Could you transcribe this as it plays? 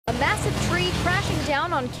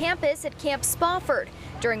down on campus at Camp Spofford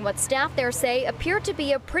during what staff there say appeared to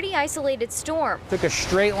be a pretty isolated storm. Took a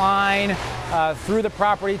straight line through the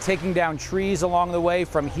property, taking down trees along the way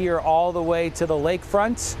from here all the way to the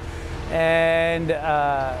lakefront, and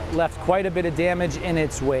left quite a bit of damage in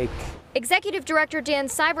its wake. Executive Director Dan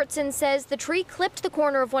Syvertson says the tree clipped the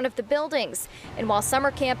corner of one of the buildings. And while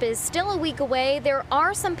summer camp is still a week away, there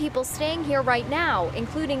are some people staying here right now,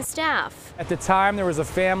 including staff. At the time, there was a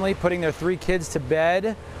family putting their 3 kids to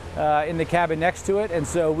bed in the cabin next to it, and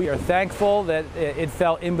so we are thankful that it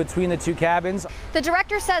fell in between the 2 cabins. The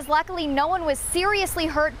director says luckily no one was seriously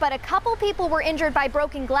hurt, but a couple people were injured by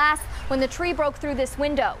broken glass when the tree broke through this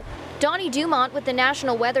window. Donnie Dumont with the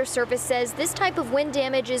National Weather Service says this type of wind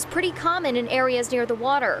damage is pretty common in areas near the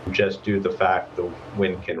water. Just due to the fact the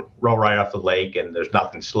wind can roll right off the lake and there's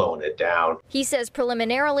nothing slowing it down. He says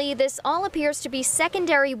preliminarily this all appears to be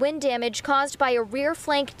secondary wind damage caused by a rear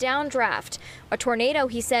flank downdraft. A tornado,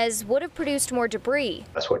 he says, would have produced more debris.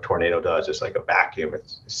 That's what a tornado does. It's like a vacuum.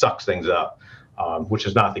 It sucks things up. Which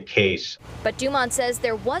is not the case. But Dumont says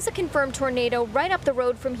there was a confirmed tornado right up the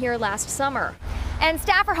road from here last summer. And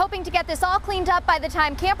staff are hoping to get this all cleaned up by the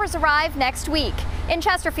time campers arrive next week. In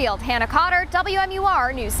Chesterfield, Hannah Cotter,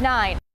 WMUR News 9.